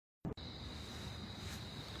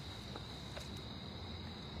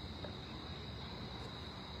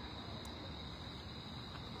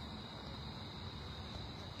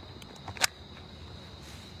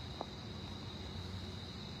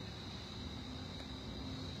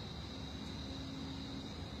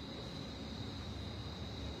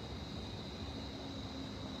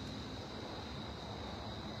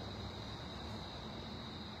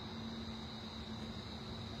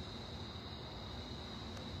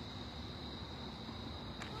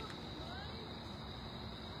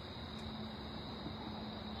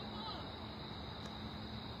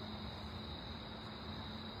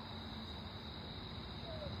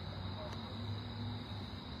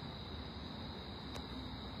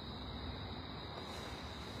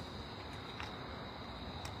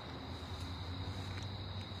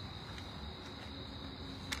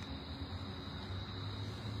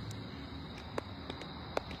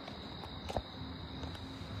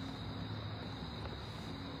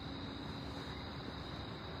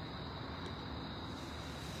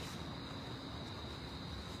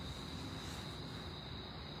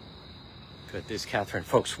Good. This is Catherine.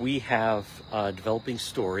 Folks, we have a developing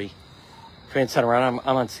story. Command Center, I'm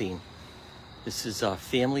on scene. This is a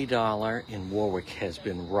Family Dollar in Warwick has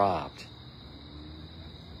been robbed.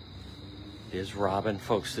 There's Robin.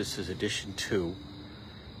 Folks, this is edition 2.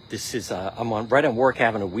 This is, I'm right on Warwick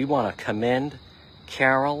Avenue. We want to commend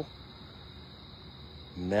Carol,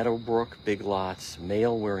 Meadowbrook, Big Lots,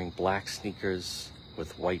 male wearing black sneakers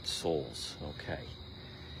with white soles. Okay.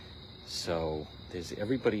 So there's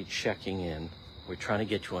everybody checking in. We're trying to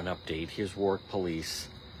get you an update. Here's Warwick Police.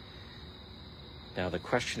 Now the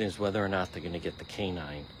question is whether or not they're going to get the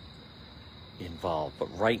canine involved. But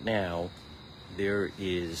right now, they're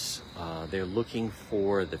looking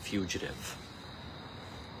for the fugitive.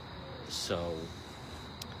 So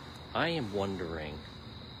I am wondering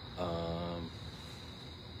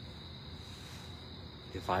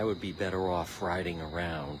if I would be better off riding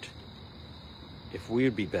around. If we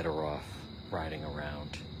would be better off riding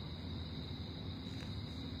around.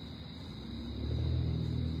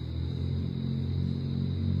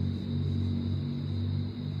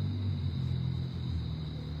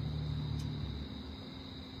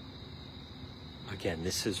 Again,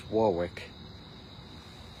 this is Warwick.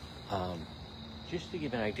 Just to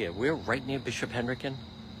give you an idea, we're right near Bishop Hendricken.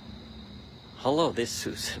 Hello, this is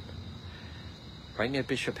Susan. Right near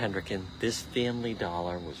Bishop Hendricken, this Family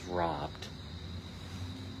Dollar was robbed.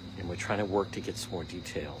 And we're trying to work to get some more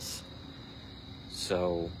details.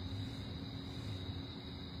 So,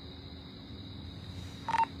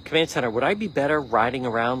 Command Center, would I be better riding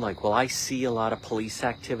around? Like, will I see a lot of police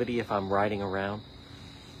activity if I'm riding around?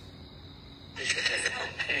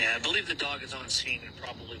 Yeah, I believe the dog is on scene and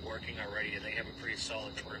probably working already, and they have a pretty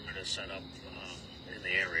solid perimeter set up in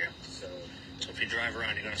the area. So if you drive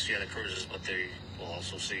around, you're going to see other cruisers, but they will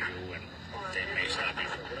also see you, and they may stop you.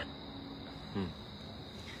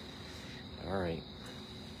 All right.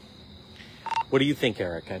 What do you think,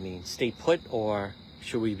 Eric? I mean, stay put, or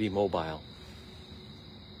should we be mobile?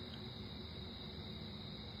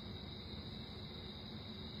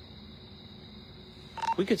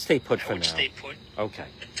 We could stay put for now. Stay put. Okay.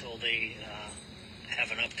 Until they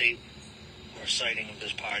have an update or sighting of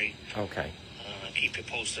this party. Okay. Keep you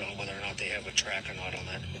posted on whether or not they have a track or not on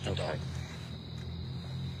that with the dog.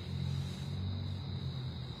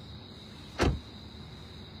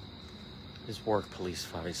 His Warwick Police,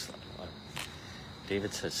 obviously.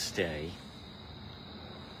 David says stay.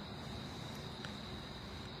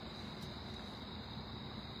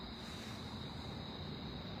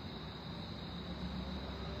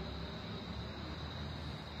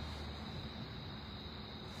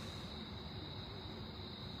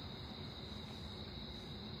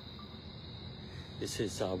 This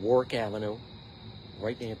is Warwick Avenue,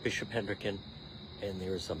 right near Bishop Hendricken, and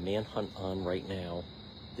there's a manhunt on right now.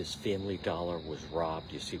 This Family Dollar was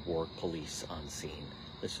robbed. You see Warwick Police on scene.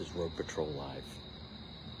 This is Road Patrol Live.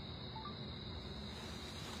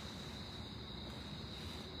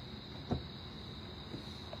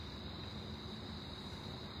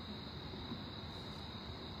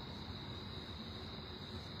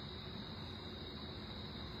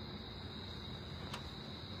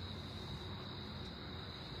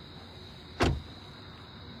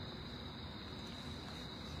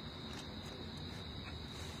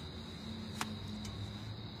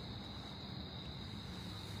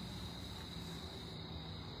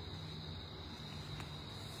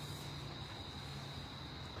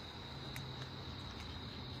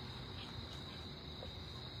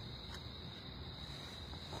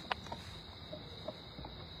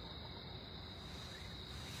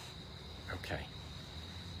 Okay.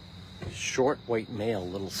 Short white male,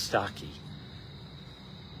 little stocky.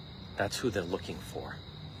 That's who they're looking for.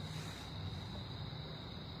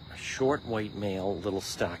 A short white male, little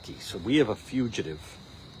stocky. So we have a fugitive.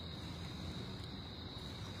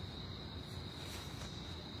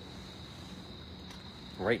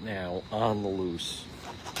 Right now on the loose.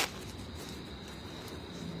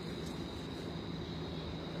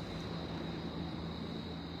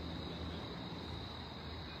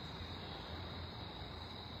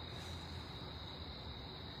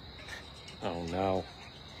 Oh no.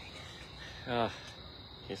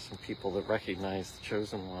 Here's some people that recognize the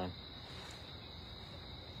chosen one.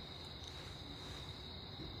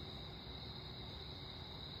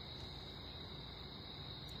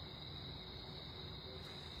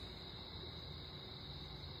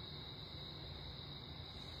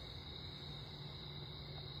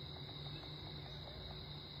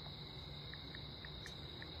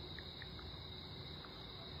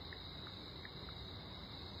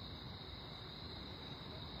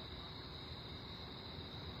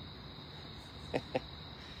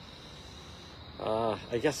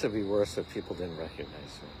 I guess it'd be worse if people didn't recognize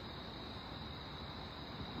me.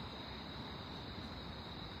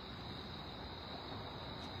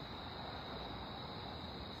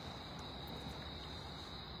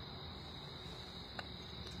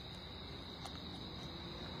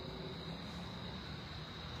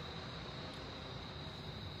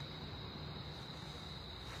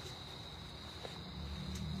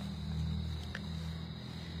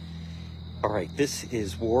 All right, this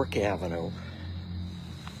is Warwick Avenue.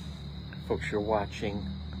 Folks, you're watching,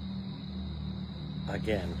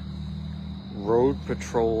 again, Road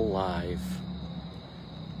Patrol Live.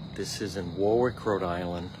 This is in Warwick, Rhode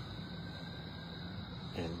Island.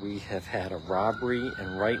 And we have had a robbery,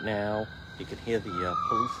 and right now, you can hear the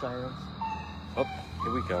police sirens. Oh,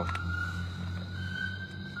 here we go.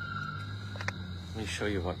 Let me show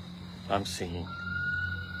you what I'm seeing.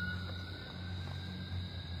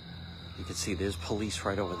 You can see there's police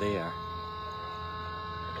right over there.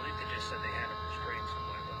 I believe they just said they had him restrained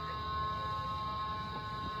somewhere.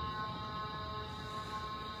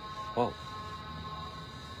 Whoa.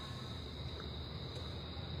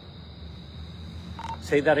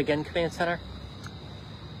 Say that again, Command Center?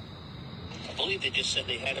 I believe they just said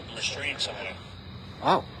they had him restrained somewhere.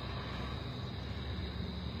 Oh.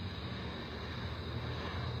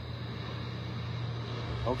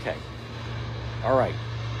 Okay. All right.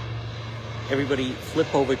 Everybody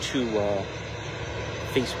flip over to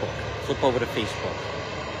Facebook. Flip over to Facebook.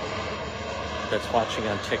 That's watching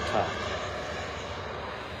on TikTok.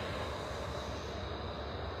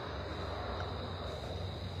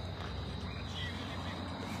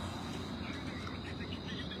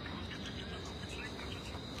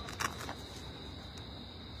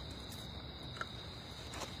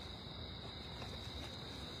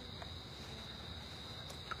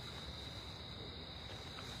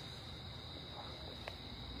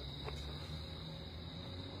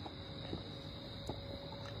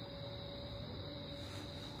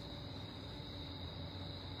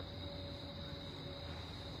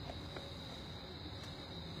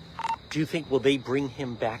 Do you think, will they bring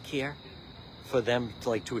him back here for them to,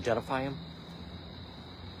 like, to identify him?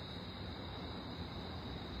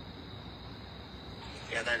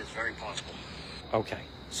 Yeah, that is very possible. Okay.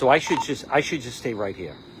 So I should just stay right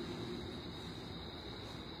here.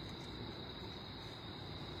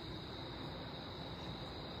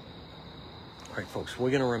 All right, folks, we're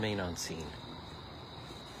going to remain on scene.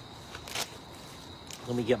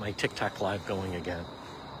 Let me get my TikTok live going again.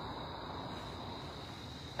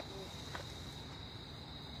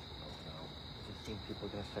 15 people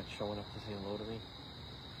are going to start showing up to say hello to me.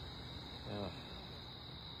 I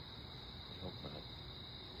hope not.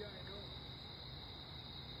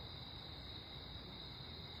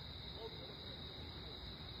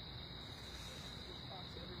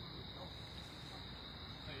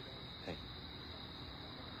 Hey.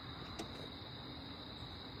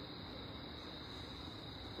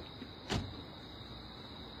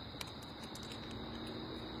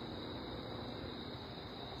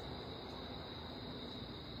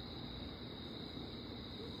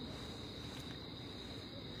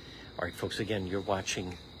 All right, folks, again, you're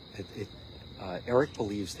watching. Eric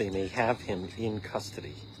believes they may have him in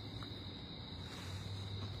custody.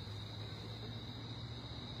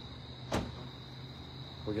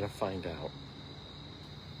 We're going to find out.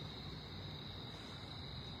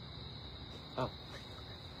 Oh.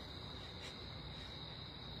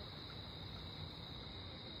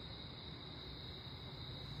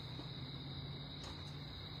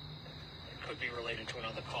 It could be related to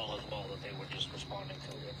another call as well that they were just responding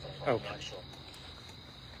to. Okay. I'm not sure.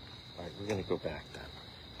 All right, we're going to go back then.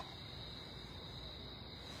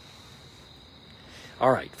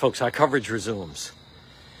 All right, folks, our coverage resumes.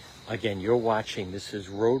 Again, you're watching. This is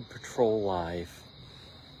Road Patrol Live,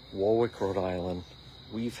 Warwick, Rhode Island.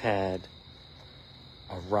 We've had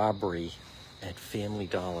a robbery at Family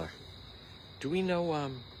Dollar. Do we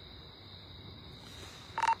know,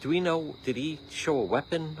 did he show a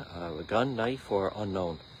weapon, a gun, knife, or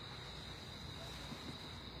unknown?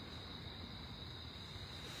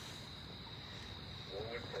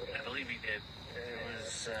 I believe he did. It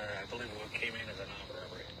was, I believe what came in as an armed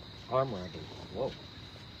robbery. Armed robbery. Whoa.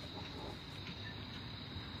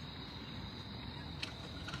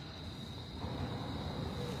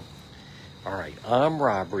 All right, armed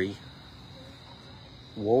robbery,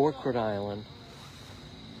 Warwick, Rhode Island,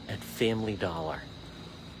 at Family Dollar.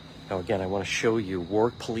 Now again, I want to show you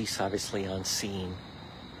Warwick Police obviously on scene.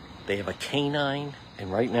 They have a canine,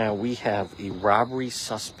 and right now we have a robbery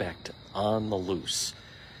suspect on the loose.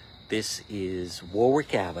 This is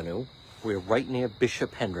Warwick Avenue. We're right near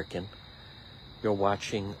Bishop Hendricken. You're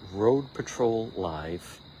watching Road Patrol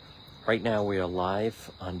Live. Right now we are live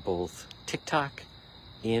on both TikTok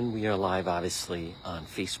and we are live obviously on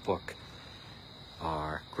Facebook.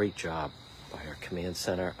 Great job by our command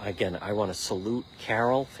center. Again, I want to salute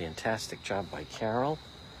Carol. Fantastic job by Carol.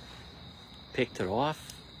 Picked it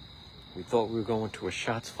off. We thought we were going to a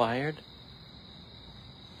shots fired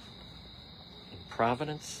in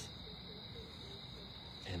Providence,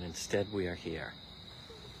 and instead we are here.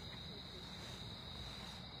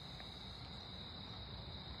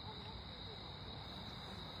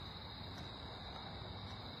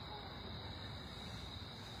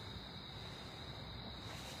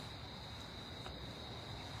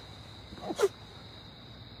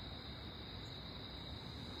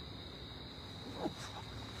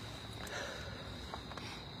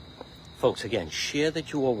 Folks, again, share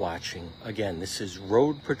that you are watching. Again, this is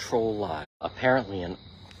Road Patrol Live. Apparently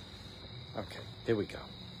okay, there we go.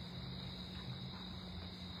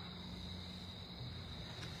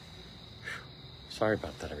 Sorry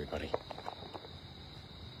about that, everybody.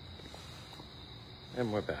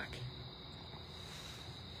 And we're back.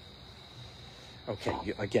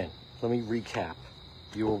 Okay, again, let me recap.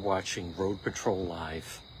 You are watching Road Patrol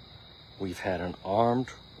Live. We've had an armed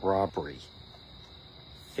robbery.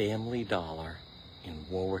 Family Dollar in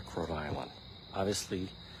Warwick, Rhode Island. Obviously,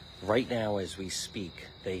 right now as we speak,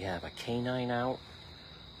 they have a canine out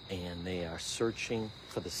and they are searching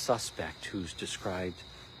for the suspect who's described,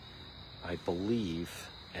 I believe,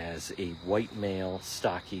 as a white male,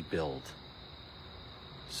 stocky build.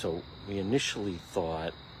 So we initially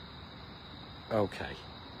thought, okay,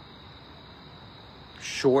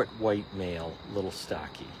 short white male, little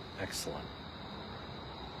stocky, excellent.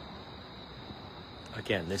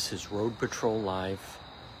 Again, this is Road Patrol Live.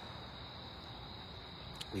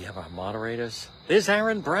 We have our moderators. There's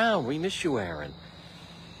Aaron Brown. We miss you, Aaron.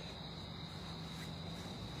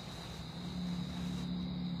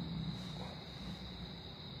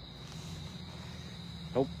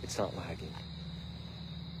 Nope, it's not lagging.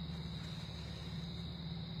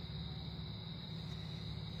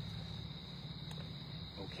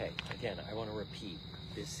 Okay, again, I want to repeat.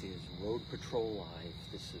 This is Road Patrol Live.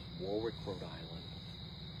 This is Warwick, Rhode Island.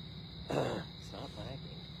 It's not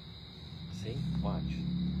lagging. See? Watch.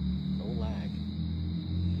 No lag.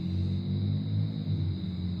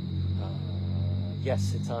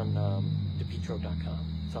 Yes, it's on depetro.com.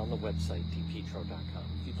 It's on the website, depetro.com.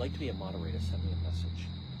 If you'd like to be a moderator, send me a message.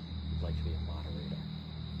 If you'd like to be a moderator.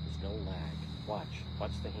 There's no lag. Watch.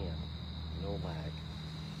 Watch the hand. No lag.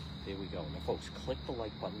 There we go. Now, folks, click the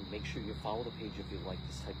like button. Make sure you follow the page if you like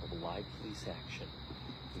this type of live police action.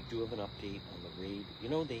 We do have an update on the raid. You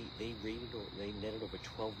know, they netted over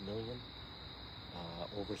 12 million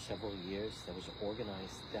over several years. That was an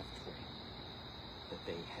organized theft ring that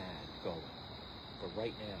they had going. But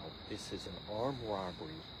right now, this is an armed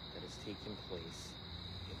robbery that is taking place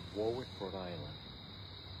in Warwick, Rhode Island.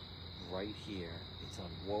 Right here. It's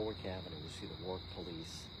on Warwick Avenue. You see the Warwick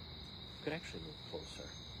police. You could actually move closer.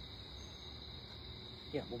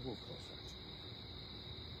 Yeah, we'll move closer.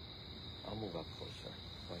 I'll move up closer.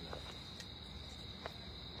 Why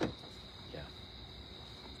not? Yeah.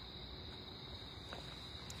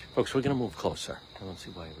 Folks, we're going to move closer. I don't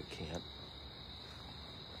see why we can't. I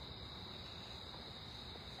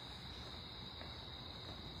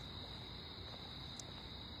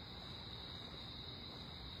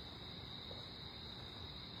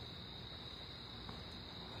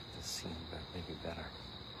like this scene, but maybe better.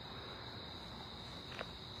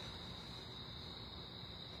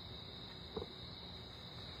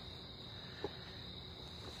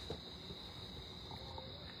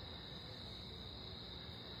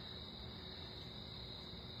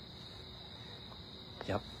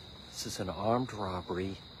 Yep, this is an armed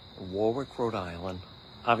robbery in Warwick, Rhode Island.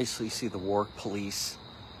 Obviously, you see the Warwick police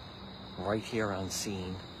right here on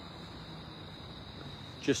scene.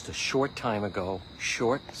 Just a short time ago,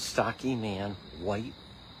 short, stocky man, white,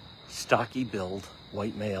 stocky build,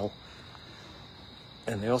 white male.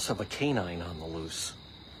 And they also have a canine on the loose,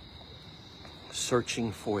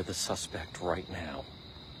 searching for the suspect right now.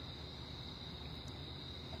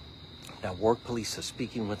 Now, Warwick police are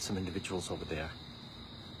speaking with some individuals over there.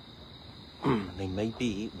 They may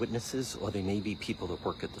be witnesses or they may be people that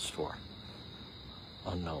work at the store.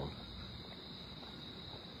 Unknown.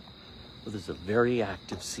 But there's a very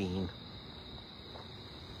active scene.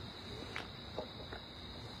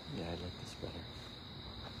 Yeah, I like this better.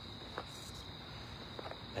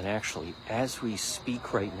 And actually, as we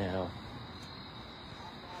speak right now,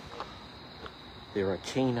 there are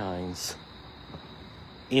canines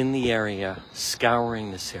in the area, scouring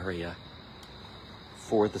this area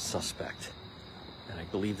for the suspect. And I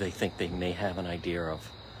believe they think they may have an idea of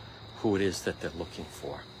who it is that they're looking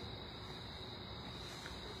for.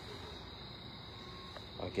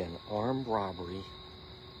 Again, armed robbery.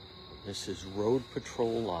 This is Road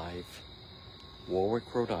Patrol Live, Warwick,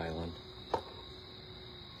 Rhode Island,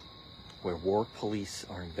 where Warwick police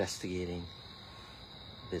are investigating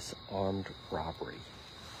this armed robbery.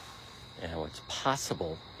 Now, it's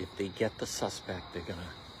possible if they get the suspect,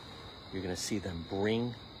 you're gonna see them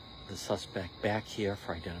bring the suspect back here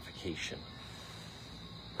for identification.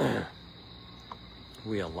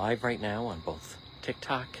 We are live right now on both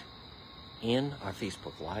TikTok and our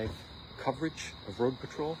Facebook Live coverage of Road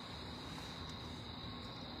Patrol.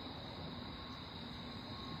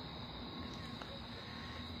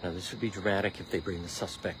 Now, this would be dramatic if they bring the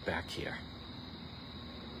suspect back here.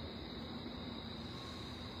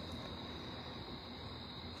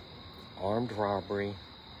 Armed robbery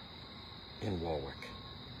in Warwick.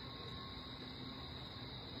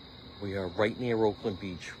 We are right near Oakland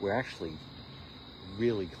Beach. We're actually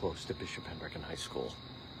really close to Bishop Hendricken High School.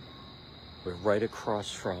 We're right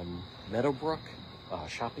across from Meadowbrook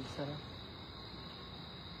Shopping Center.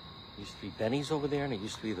 Used to be Benny's over there, and it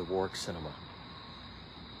used to be the Warwick Cinema.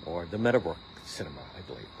 Or the Meadowbrook Cinema, I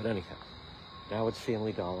believe. But anyhow, now it's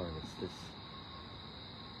Family Dollar, and it's this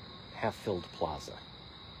half-filled plaza.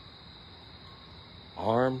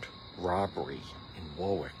 Armed robbery in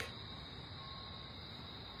Warwick.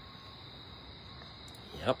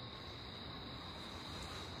 Yep.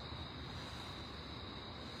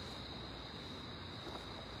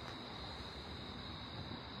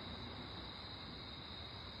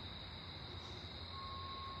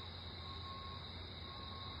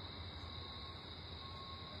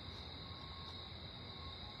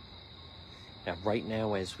 Now, right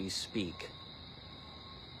now, as we speak,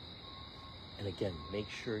 and again, make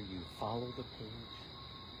sure you follow the page.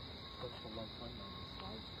 Click the like button on this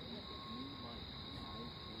live stream if you like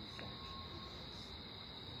live police action.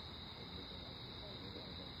 And you're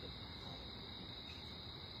gonna get to follow the page.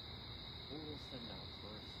 Who will send out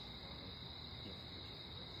first live gift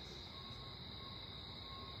certificates?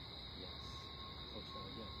 Yes. Folks, now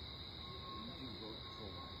again, we do Road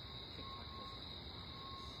Patrol Live. TikTok doesn't have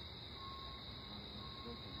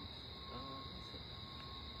no beliefs.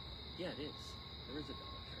 Yeah, it is. There is a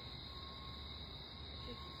Dollar Tree. I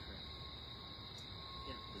can't keep track.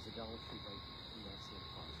 Yeah, there's a Dollar Tree right in that same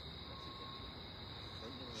plaza. That's exactly right.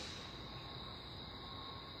 Right near the Oakland Beach.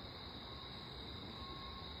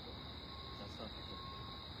 That's not the gift.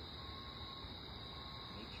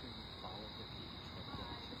 Make sure you follow the page. And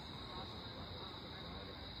again, if it doesn't allow us to ride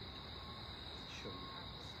it, show you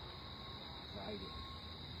how it's riding.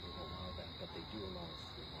 They don't allow that, but they do allow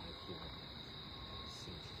us to live here and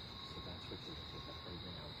see. So that's what you're looking at right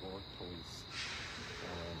now. Warwick police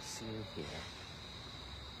are on scene here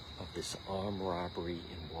of this armed robbery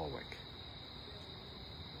in Warwick.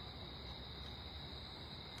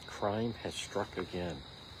 Crime has struck again.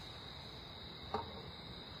 And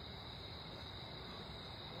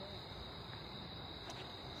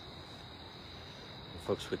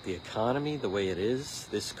folks, with the economy the way it is,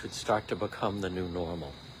 this could start to become the new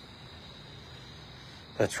normal.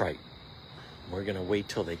 That's right. We're going to wait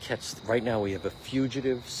till they catch. Right now we have a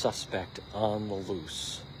fugitive suspect on the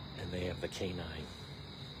loose, and they have the K9.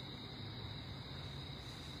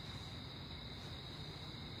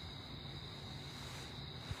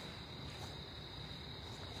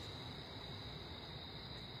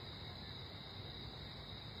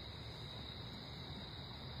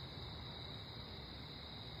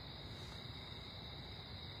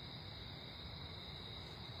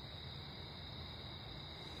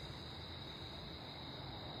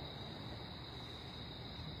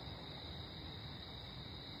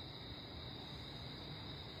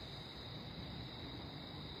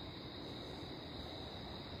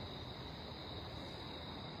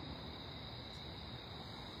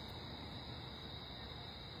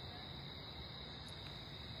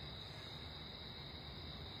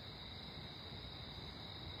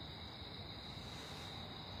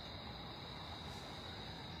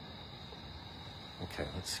 Okay,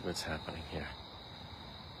 let's see what's happening here.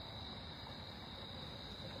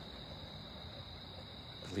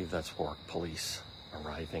 I believe that's Warwick police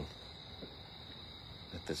arriving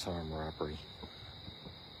at this armed robbery.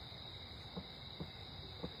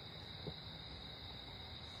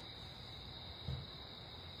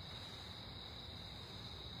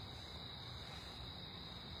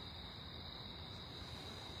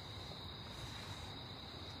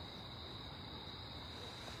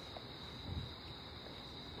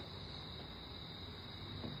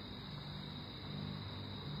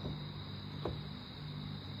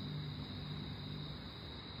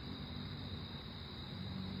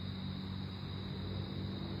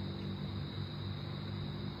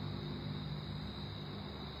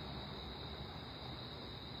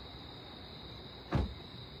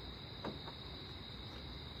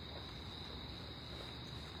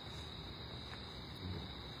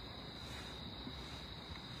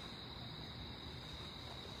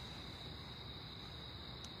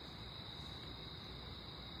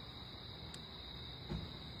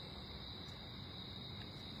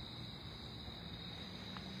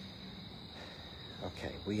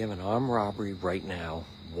 we have an armed robbery right now,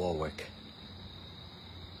 Warwick.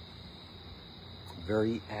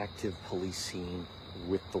 Very active police scene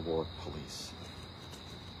with the Warwick police.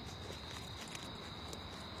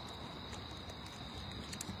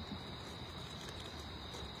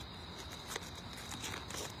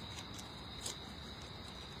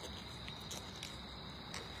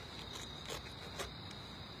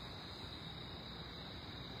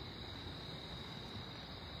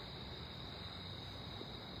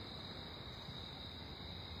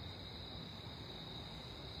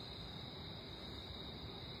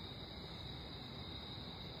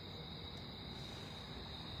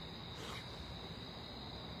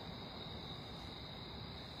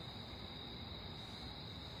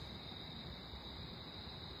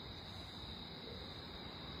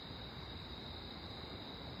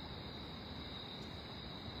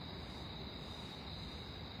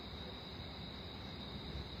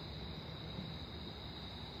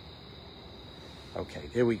 Okay,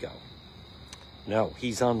 there we go. No,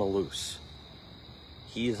 he's on the loose.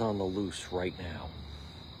 He is on the loose right now.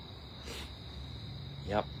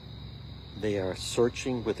 Yep. They are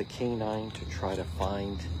searching with a canine to try to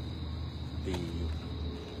find the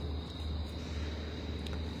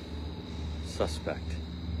suspect.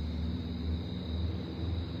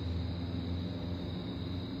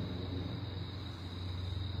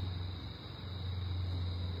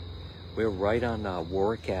 We're right on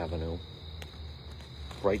Warwick Avenue,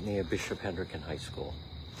 right near Bishop Hendricken High School.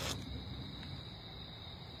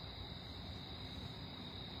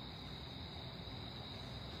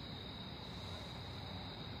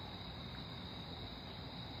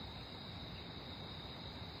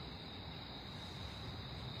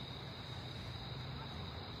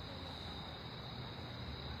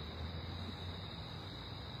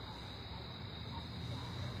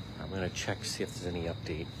 I'm going to check, see if there's any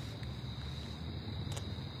update.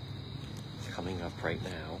 Coming up right now.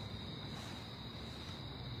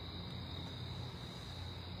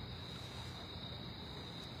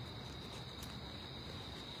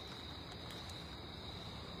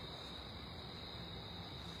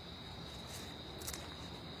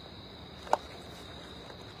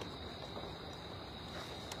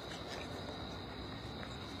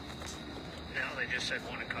 Now they just said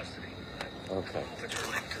one in custody. Okay. I don't know if it's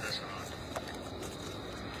related to this or not.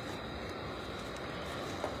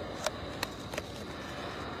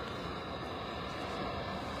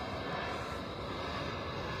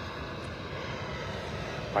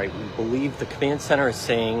 All right, we believe the command center is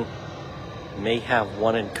saying may have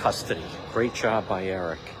one in custody. Great job by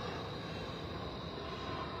Eric.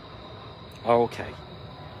 Okay.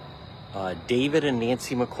 David and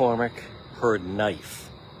Nancy McCormick heard knife.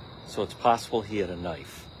 So it's possible he had a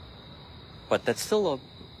knife. But that's still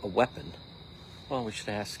a weapon. Well, we should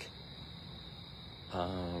ask.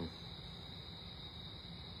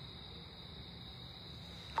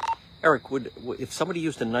 Eric, if somebody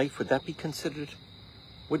used a knife, would that be considered?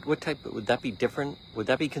 What type, would that be different? Would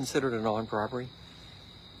that be considered an armed robbery?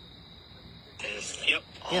 Yep,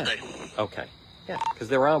 all day. Okay. Yeah, because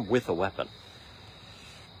they're armed with a weapon.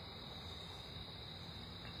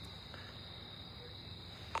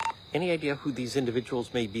 Any idea who these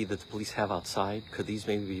individuals may be that the police have outside? Could these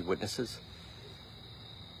maybe be witnesses?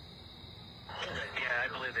 Yeah, I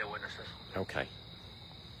believe they're witnesses. Okay.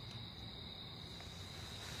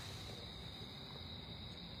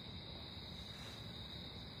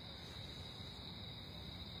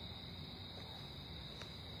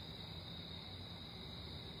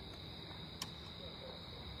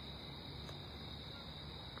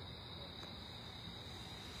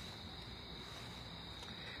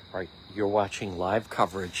 All right, you're watching live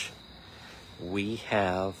coverage. We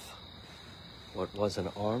have what was an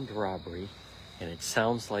armed robbery, and it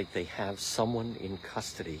sounds like they have someone in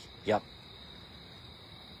custody. Yep.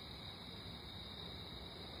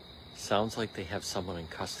 Sounds like they have someone in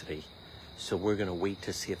custody. So we're going to wait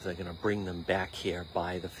to see if they're going to bring them back here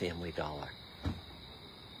by the Family Dollar.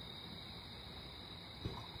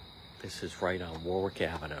 This is right on Warwick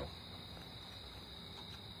Avenue.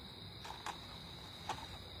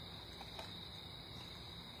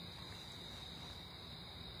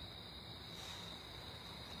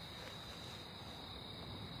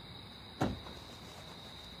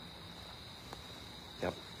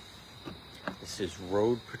 Yep. This is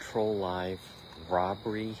Road Patrol Live,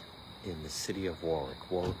 robbery in the city of Warwick,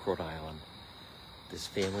 Rhode Island. This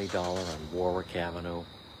Family Dollar on Warwick Avenue.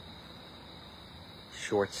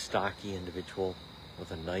 Short, stocky individual with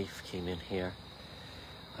a knife came in here.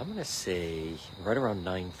 I'm going to say right around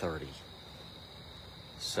 9:30.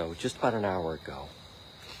 So just about an hour ago.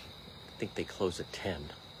 I think they close at 10.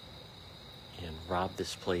 and robbed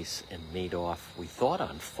this place and made off, we thought,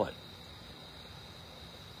 on foot.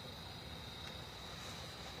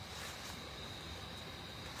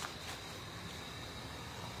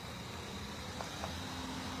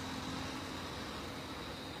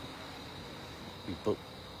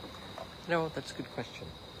 No, that's a good question.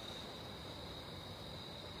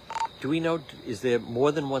 Do we know, is there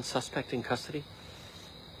more than one suspect in custody?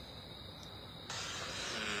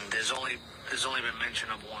 There's only been mention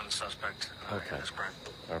of one suspect. Okay. That's correct.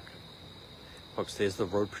 Okay. Folks, there's the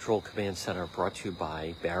Road Patrol Command Center, brought to you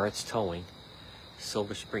by Barrett's Towing,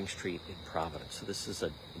 Silver Spring Street in Providence. So this is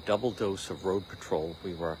a double dose of Road Patrol.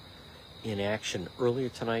 We were in action earlier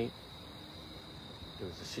tonight. There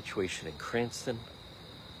was a situation in Cranston,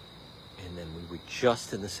 and then we were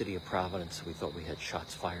just in the city of Providence. We thought we had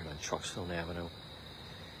shots fired on Truckstone Avenue.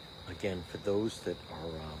 Again, for those that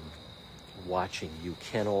are watching, you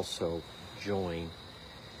can also join.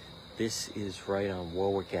 This is right on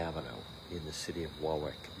Warwick Avenue in the city of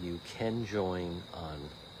Warwick. You can join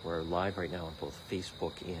we're live right now on both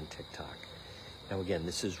Facebook and TikTok. Now again,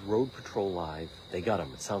 this is Road Patrol Live. They got them.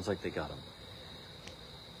 It sounds like they got them.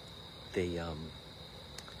 They,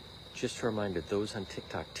 just a reminder, those on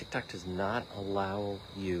TikTok does not allow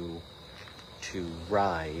you to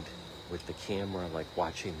ride with the camera like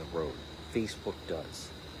watching the road. Facebook does.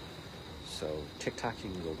 So TikTok, you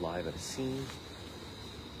can go live at a scene.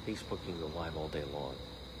 Facebook, you can go live all day long.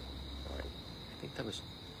 All right. I think that was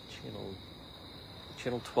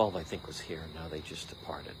channel 12, I think, was here. Now they just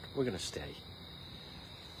departed. We're going to stay.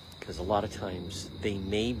 Because a lot of times they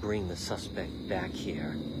may bring the suspect back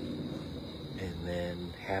here and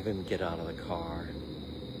then have him get out of the car,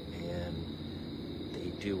 and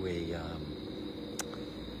they do a,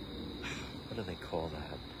 what do they call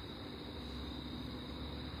that?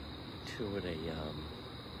 Do it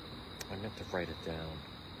I meant to write it down.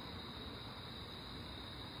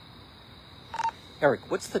 Eric,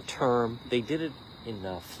 what's the term? They did it in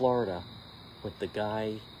Florida with the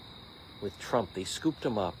guy with Trump. They scooped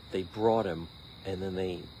him up, they brought him, and then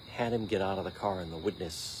they had him get out of the car and the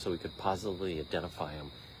witness so he could positively identify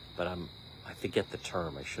him. But I forget the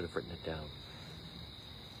term. I should have written it down.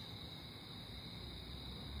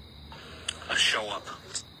 A show up.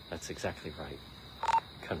 That's exactly right.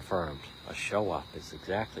 Confirmed. A show up is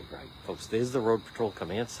exactly right. Folks, there's the Road Patrol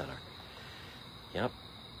Command Center. Yep.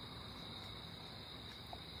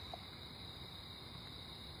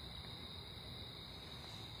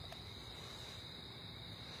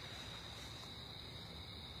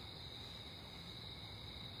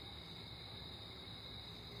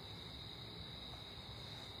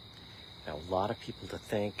 Now, a lot of people to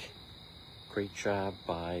thank. Great job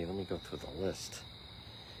by, let me go through the list.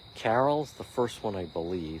 Carol's the first one, I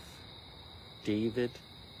believe. David.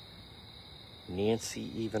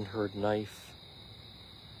 Nancy even heard knife.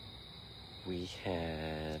 We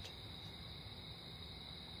had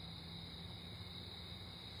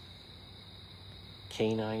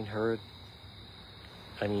canine heard.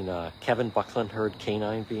 Kevin Buckland heard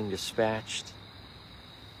canine being dispatched.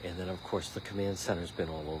 And then, of course, the command center's been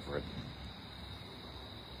all over it.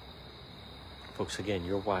 Folks, again,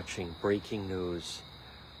 you're watching breaking news,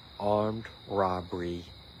 armed robbery,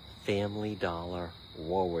 Family Dollar,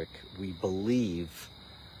 Warwick. We believe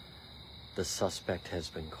the suspect has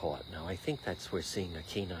been caught. Now, I think we're seeing a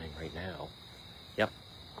canine right now. Yep,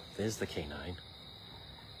 there's the canine.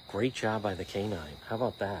 Great job by the canine. How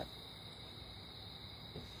about that?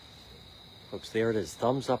 Folks, there it is.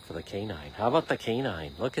 Thumbs up for the canine. How about the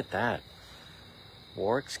canine? Look at that.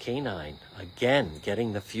 Warwick's canine, again,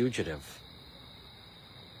 getting the fugitive.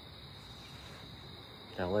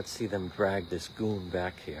 Now let's see them drag this goon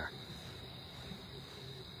back here.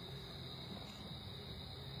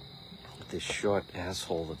 This short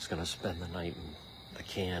asshole that's going to spend the night in the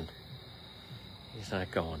can. He's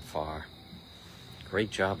not going far.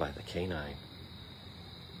 Great job by the canine.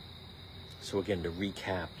 So again, to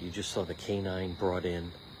recap, you just saw the canine brought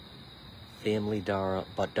in. Family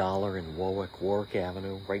Dollar in Warwick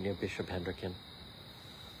Avenue, right near Bishop Hendricken,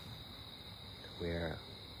 where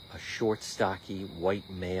a short, stocky, white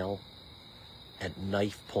male at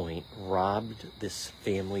knife point robbed this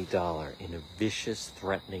Family Dollar in a vicious,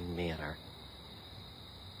 threatening manner.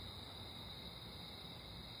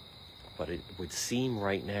 But it would seem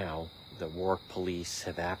right now that Warwick police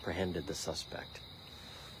have apprehended the suspect.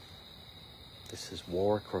 This is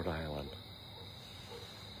Warwick, Rhode Island.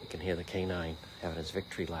 You can hear the canine having his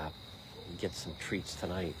victory lap. He gets some treats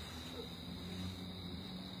tonight.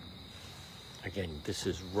 Again, this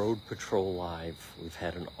is Road Patrol Live. We've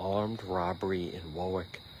had an armed robbery in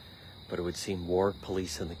Warwick, but it would seem Warwick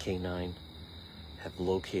police and the canine have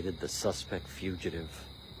located the suspect fugitive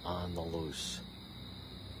on the loose.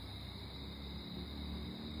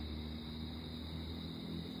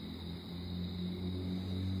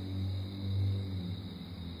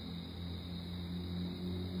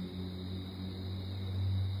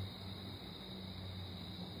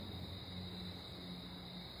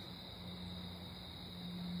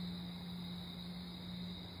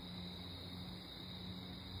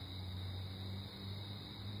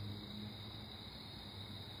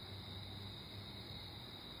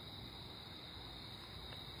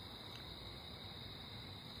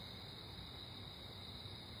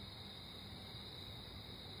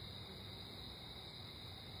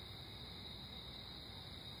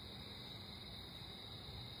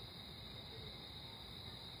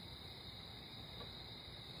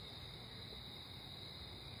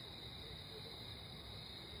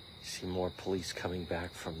 See more police coming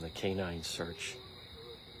back from the canine search.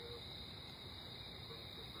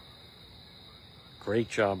 Great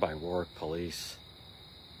job by Warwick Police.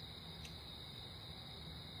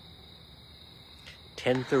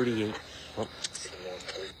 10:38. Oh,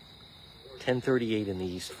 10:38 in the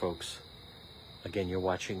east, folks. Again, you're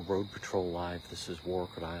watching Road Patrol Live. This is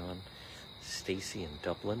Warwick, Rhode Island. Stacy in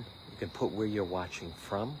Dublin. You can put where you're watching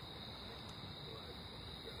from.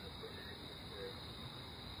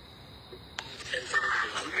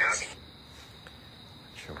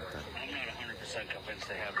 I'm not 100% convinced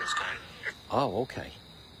they have this guy. Oh, okay.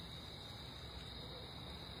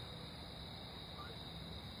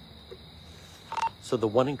 So the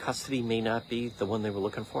one in custody may not be the one they were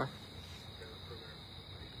looking for?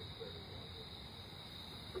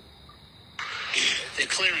 They're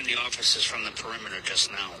clearing the officers from the perimeter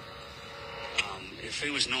just now. If he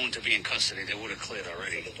was known to be in custody, they would have cleared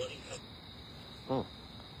already. Oh.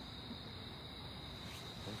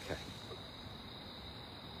 Okay.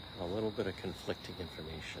 A little bit of conflicting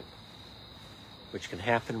information, which can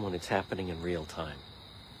happen when it's happening in real time.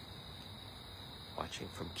 Watching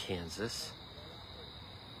from Kansas.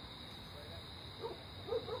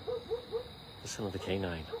 Listen to the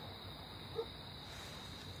canine.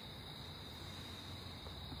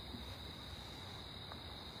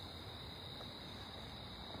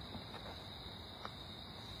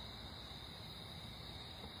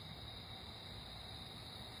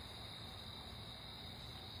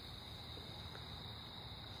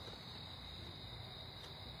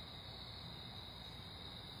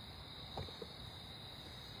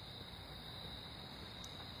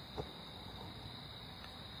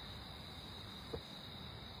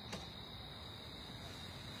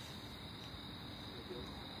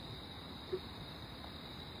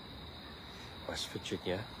 West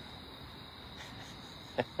Virginia.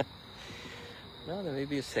 No, there may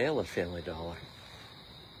be a sale at Family Dollar.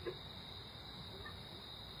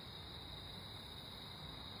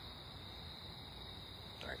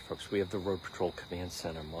 All right, folks, we have the Road Patrol Command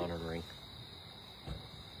Center monitoring.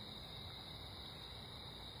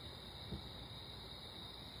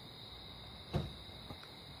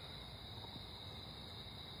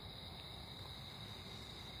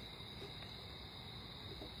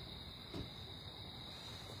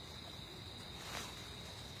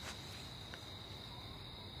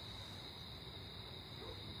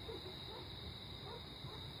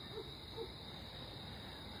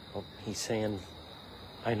 Oh, he's saying,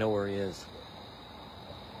 I know where he is.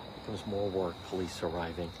 Here comes more work, police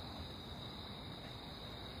arriving.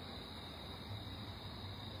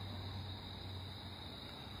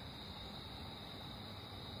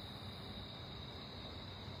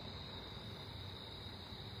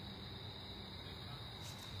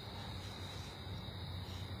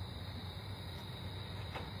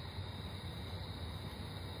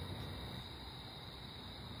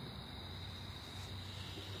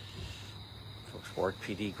 Warwick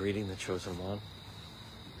PD greeting the chosen one.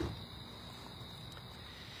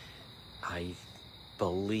 I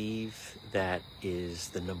believe that is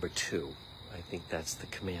the number 2. I think that's the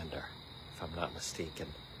commander, if I'm not mistaken.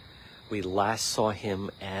 We last saw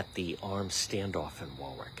him at the armed standoff in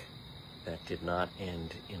Warwick. That did not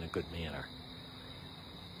end in a good manner.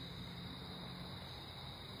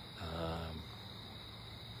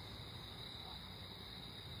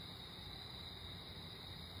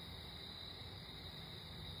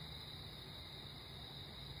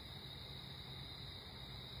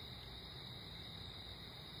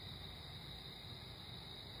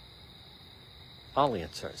 I'll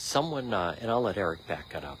answer. Someone, and I'll let Eric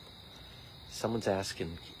back it up. Someone's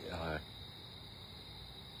asking,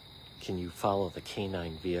 can you follow the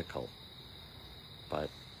canine vehicle? But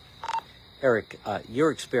Eric, your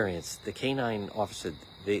experience, the canine officer,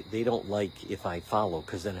 they don't like if I follow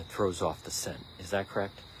because then it throws off the scent. Is that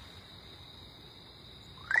correct?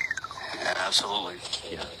 Absolutely.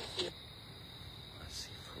 Yeah.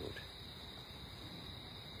 Seafood.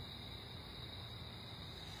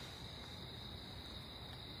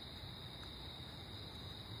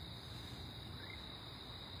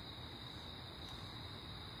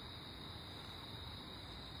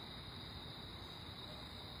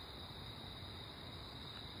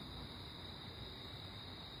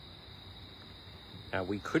 Now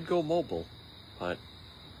we could go mobile, but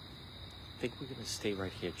I think we're going to stay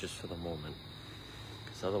right here just for the moment,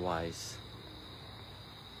 because otherwise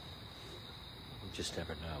we just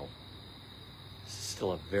never know. This is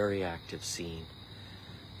still a very active scene.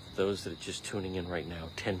 Those that are just tuning in right now,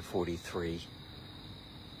 10:43.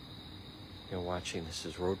 You're watching, this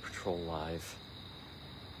is Road Patrol Live.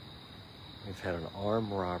 We've had an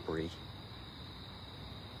armed robbery.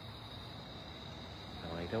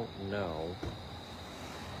 Now I don't know.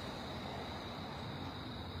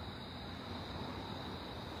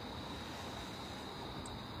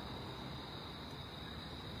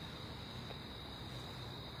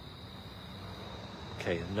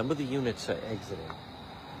 Okay, a number of the units are exiting,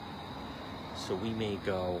 so we may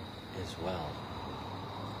go as well.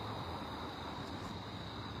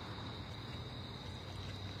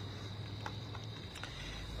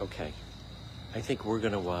 Okay, I think we're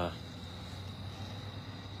gonna,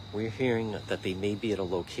 we're hearing that they may be at a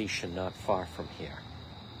location not far from here.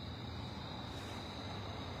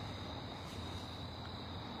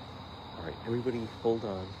 All right, everybody hold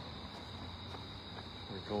on.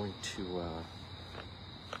 We're going to,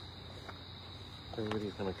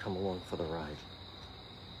 everybody's going to come along for the ride.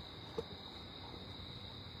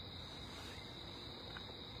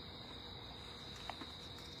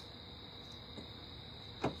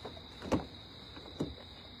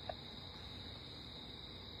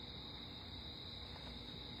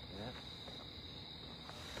 Yeah.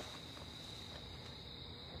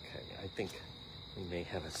 Okay, I think we may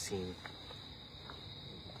have a scene.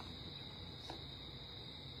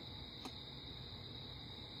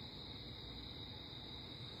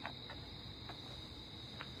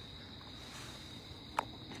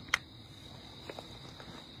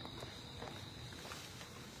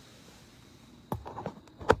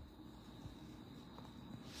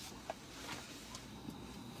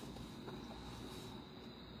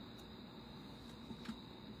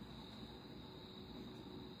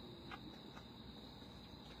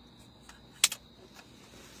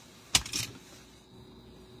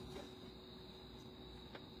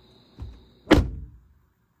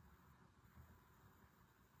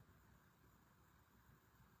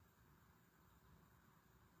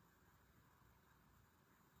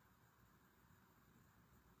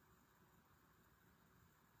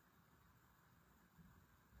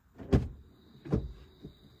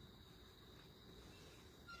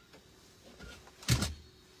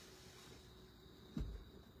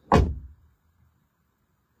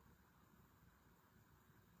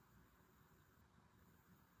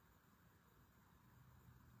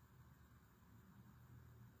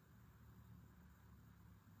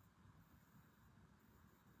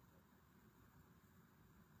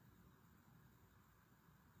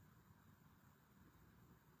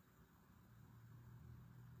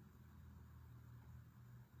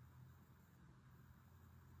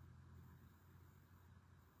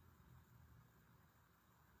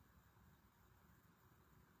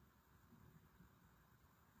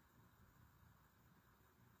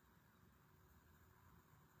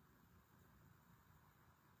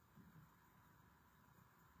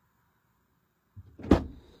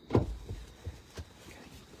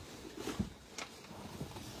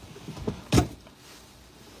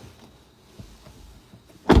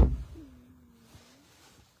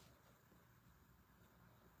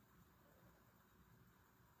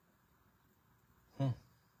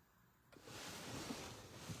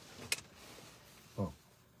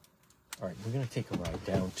 All right, we're going to take a ride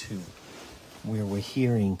down to where we're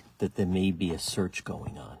hearing that there may be a search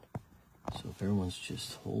going on. So if everyone's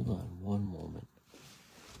just hold on one moment.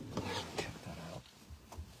 Check that out.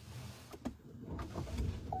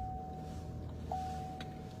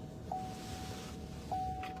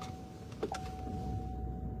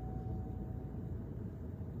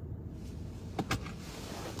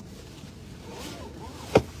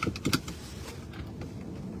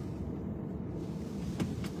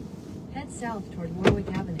 Head south toward Warwick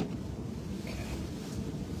Avenue. Okay.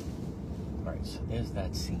 All right, so there's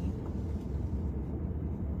that scene.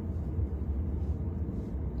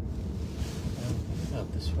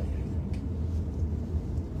 Out this way, I think.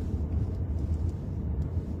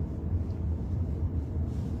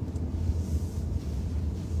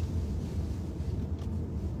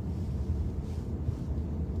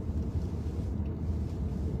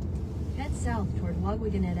 south toward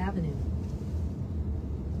Wagwagonet Avenue.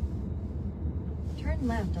 Turn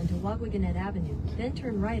left onto Wagwagonet Avenue, then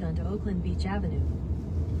turn right onto Oakland Beach Avenue.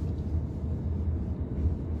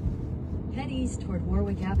 Head east toward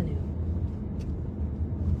Warwick Avenue.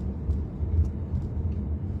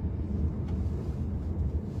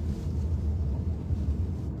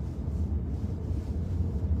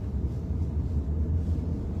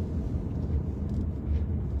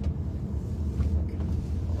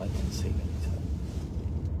 Well, I didn't save any time.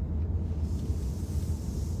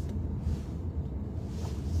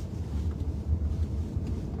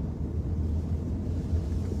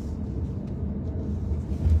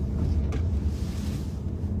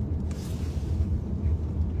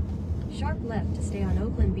 Sharp left to stay on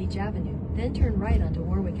Oakland Beach Avenue, then turn right onto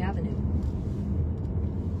Warwick Avenue.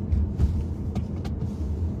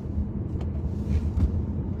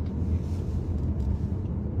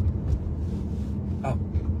 Oh,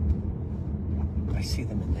 I see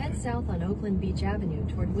them in there. Head south on Oakland Beach Avenue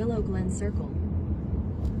toward Willow Glen Circle.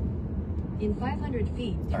 In 500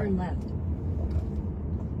 feet, turn left.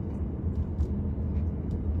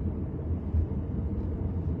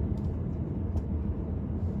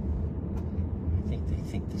 I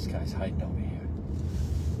think this guy's hiding over here.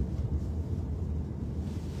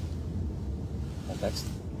 Well,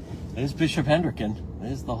 there's Bishop Hendricken.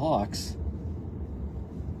 There's the Hawks.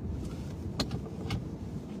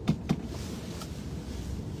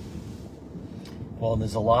 Well, and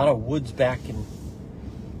there's a lot of woods behind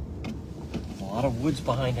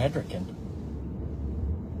Hendricken.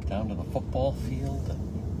 Down to the football field. And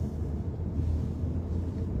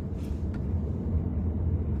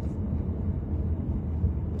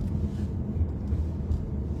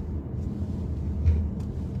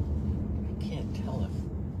I can't tell if,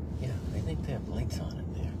 yeah, I think they have lights on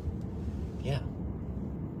in there. Yeah.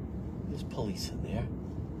 There's police in there.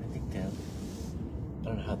 I think they have, I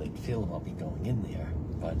don't know how they'd feel about me going in there,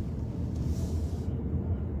 but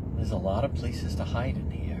there's a lot of places to hide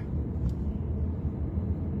in here.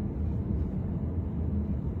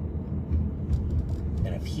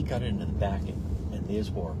 And if he got into the back and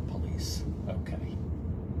there's Warwick police, okay.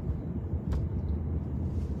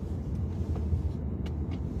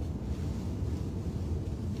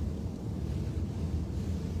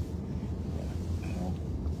 Yeah, I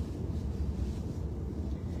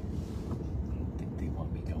don't think they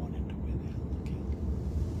want me going into where they're looking.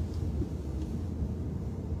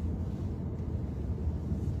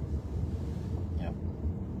 Yep.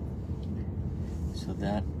 So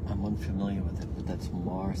that, I'm unfamiliar with it, but that's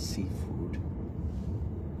Mar Seafood.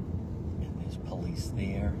 And there's police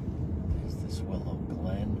there. There's this Willow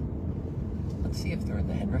Glen. Let's see if they're in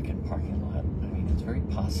the Hendricken parking lot. I mean, it's very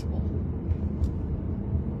possible.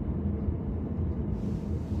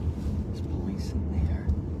 There's police in there.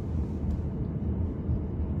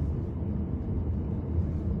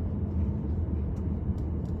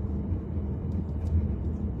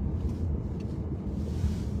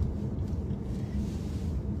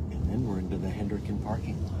 And then we're into the Hendricken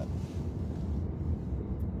parking lot.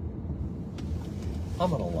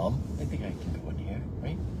 I'm an alum. I think I can go in here,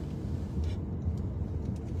 right?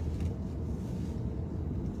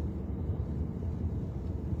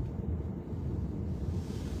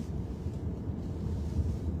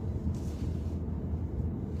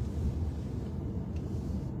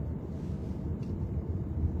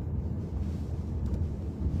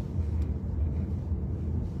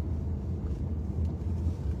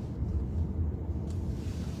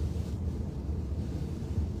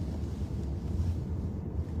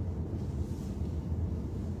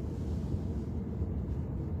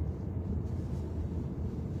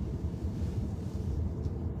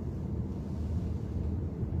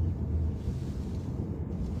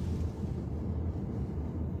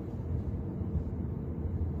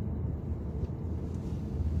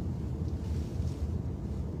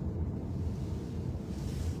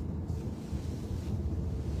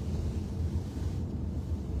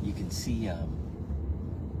 You can see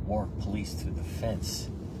Warwick police through the fence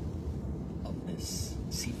of this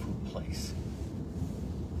seafood place.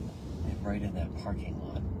 And right in that parking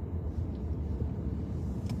lot.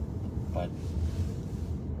 But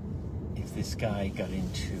if this guy got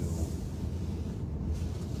into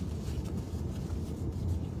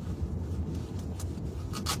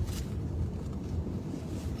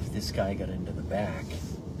the back,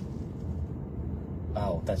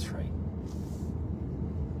 oh, that's right.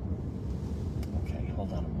 Okay,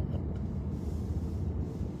 hold on a moment.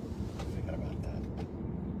 I forgot about that.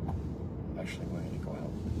 Actually, we're going to go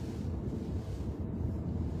out.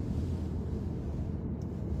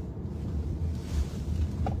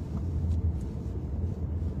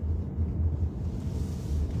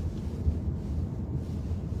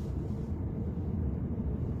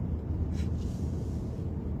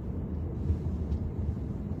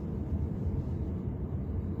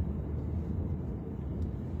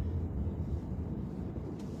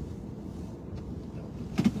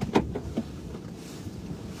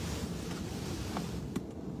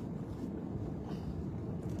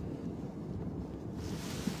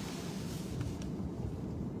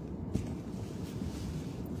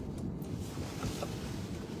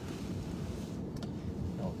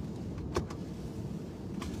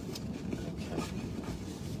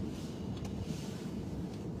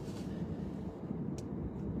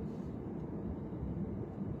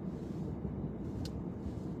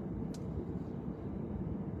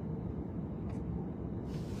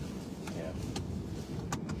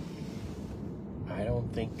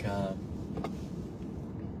 don't think...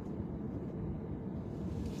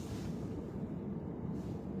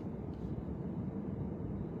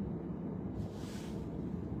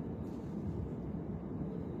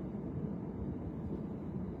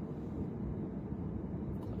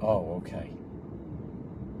 Oh, okay.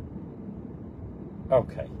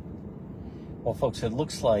 Okay. Well, folks, it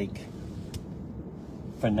looks like,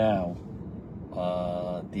 for now,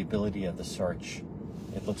 the ability of the search,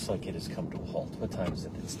 it looks like it has come to a halt. What time is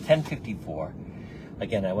it? It's 10:54.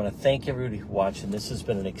 Again, I want to thank everybody who watched, and this has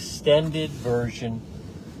been an extended version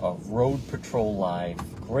of Road Patrol Live.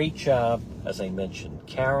 Great job, as I mentioned,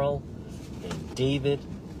 Carol and David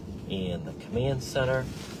and the command center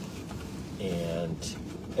and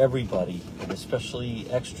everybody, and especially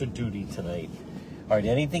extra duty tonight. All right,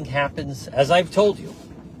 anything happens, as I've told you,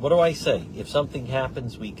 what do I say? If something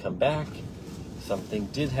happens, we come back. Something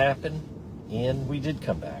did happen, and we did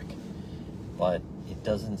come back. But it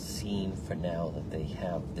doesn't seem for now that they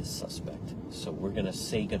have this suspect. So we're going to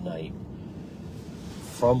say goodnight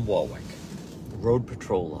from Warwick. Road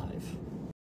Patrol Live.